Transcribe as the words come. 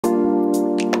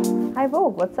Hi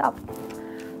Vogue, what's up?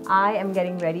 I am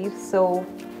getting ready, so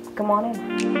come on in.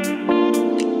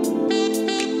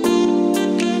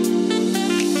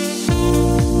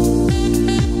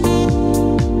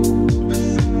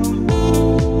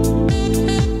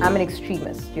 I'm an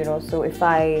extremist, you know, so if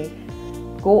I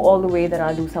go all the way, then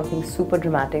I'll do something super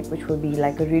dramatic, which will be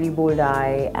like a really bold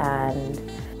eye and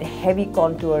heavy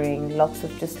contouring, lots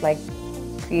of just like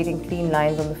creating clean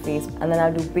lines on the face, and then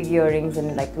I'll do big earrings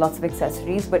and like lots of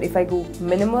accessories. But if I go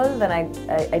minimal, then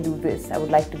I do this. I would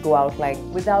like to go out like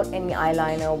without any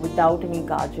eyeliner, without any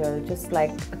kajal, just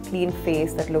like a clean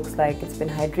face that looks like it's been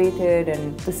hydrated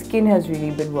and the skin has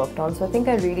really been worked on. So I think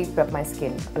I really prep my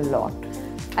skin a lot.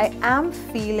 I am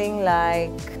feeling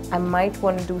like I might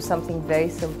want to do something very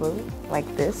simple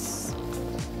like this.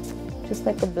 Just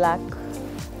like a black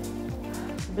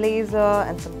blazer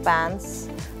and some pants.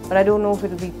 But I don't know if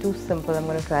it'll be too simple. I'm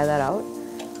going to try that out.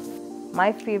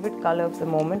 My favorite color of the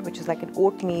moment, which is like an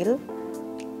oatmeal.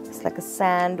 It's like a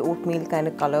sand oatmeal kind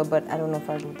of color, but I don't know if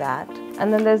I'll do that.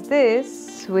 And then there's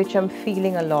this, which I'm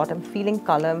feeling a lot. I'm feeling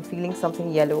color. I'm feeling something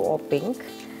yellow or pink.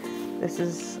 This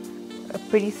is a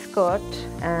pretty skirt,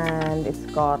 and it's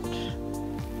got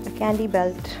a candy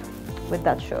belt with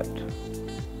that shirt.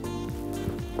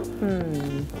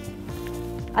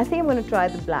 I think I'm going to try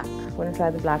the black. I'm going to try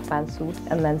the black pantsuit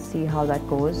and then see how that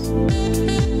goes.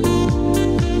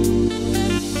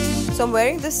 So I'm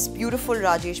wearing this beautiful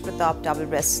Rajesh Pratap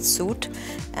double-breasted suit,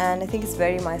 and I think it's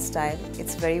very my style.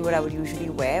 It's very what I would usually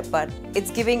wear, but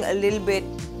it's giving a little bit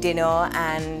dinner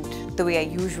and the way I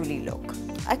usually look.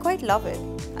 I quite love it.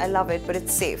 I love it, but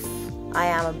it's safe. I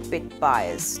am a bit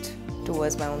biased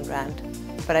towards my own brand,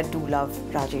 but I do love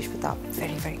Rajesh Pratap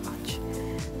very, very much.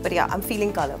 But yeah, I'm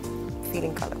feeling color.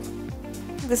 Feeling color.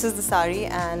 This is the sari,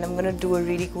 and I'm gonna do a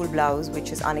really cool blouse,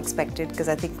 which is unexpected because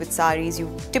I think with saris you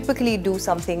typically do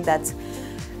something that's,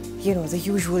 you know, the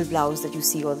usual blouse that you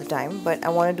see all the time. But I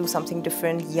want to do something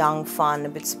different, young, fun, a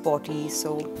bit sporty.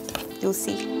 So you'll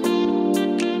see.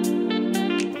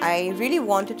 I really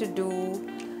wanted to do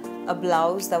a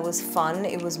blouse that was fun.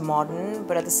 It was modern,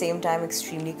 but at the same time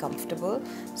extremely comfortable.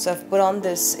 So I've put on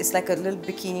this. It's like a little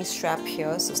bikini strap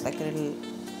here, so it's like a little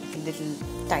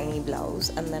tiny blouse,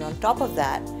 and then on top of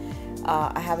that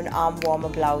I have an arm warmer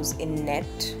blouse in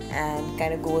net and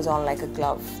kind of goes on like a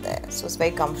glove there, so it's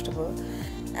very comfortable.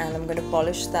 And I'm going to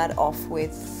polish that off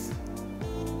with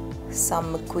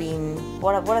some McQueen,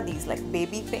 what are these, like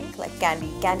baby pink, like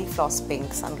candy floss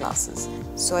pink sunglasses.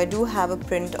 So I do have a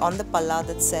print on the palla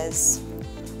that says,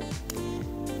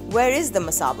 where is the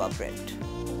Masaba print?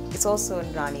 It's also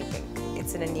in Rani pink.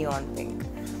 It's in a neon pink.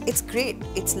 It's great.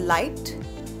 It's light.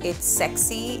 It's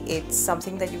sexy, it's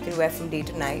something that you can wear from day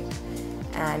to night,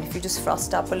 and if you just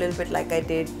frost up a little bit like I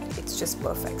did, it's just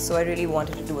perfect. So I really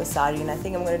wanted to do a sari, and I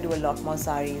think I'm going to do a lot more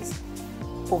saris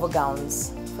over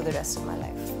gowns for the rest of my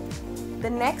life. The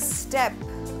next step,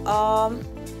 I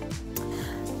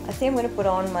think I'm going to put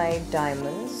on my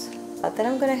diamonds, but then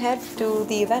I'm going to head to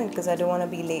the event because I don't want to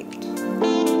be late.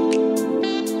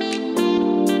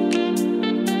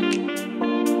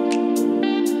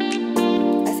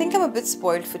 I'm a bit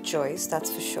spoiled for choice,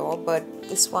 that's for sure, but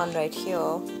this one right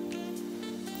here,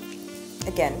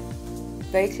 again,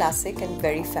 very classic and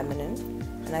very feminine,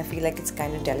 and I feel like it's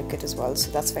kind of delicate as well, so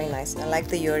that's very nice. And I like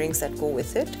the earrings that go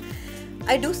with it.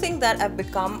 I do think that I've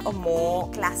become a more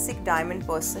classic diamond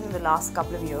person in the last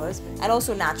couple of years, and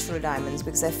also natural diamonds,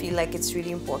 because I feel like it's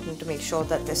really important to make sure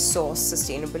that they're sourced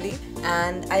sustainably.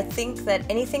 And I think that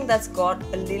anything that's got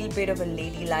a little bit of a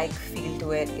ladylike feel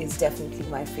to it is definitely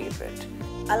my favorite.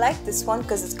 I like this one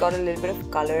because it's got a little bit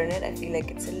of color in it. I feel like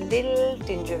it's a little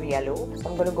tinge of yellow, so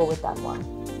I'm going to go with that one.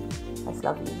 That's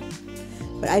lovely.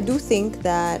 But I do think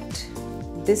that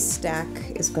this stack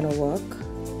is going to work.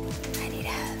 I need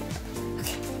help.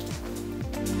 Okay.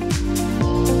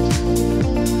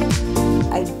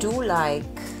 I do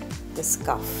like this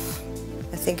cuff.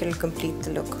 I think it'll complete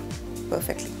the look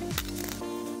perfectly.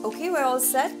 Okay, we're all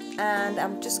set, and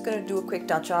I'm just going to do a quick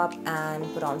touch up and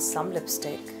put on some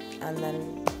lipstick, and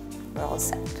then we're all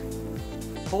set.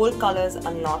 Bold colors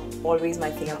are not always my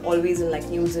thing. I'm always in like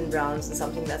nudes and browns and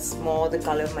something that's more the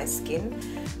color of my skin.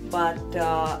 But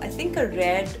I think a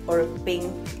red or a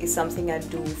pink is something I'd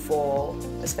do for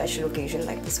a special occasion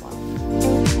like this one.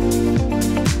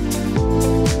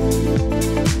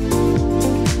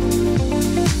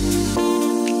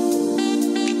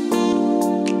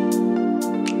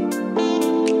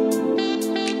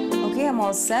 Okay, I'm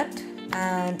all set.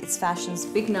 And it's fashion's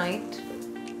big night,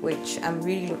 which I'm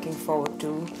really looking forward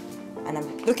to, and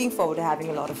I'm looking forward to having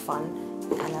a lot of fun,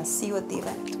 and I'll see you at the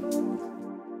event.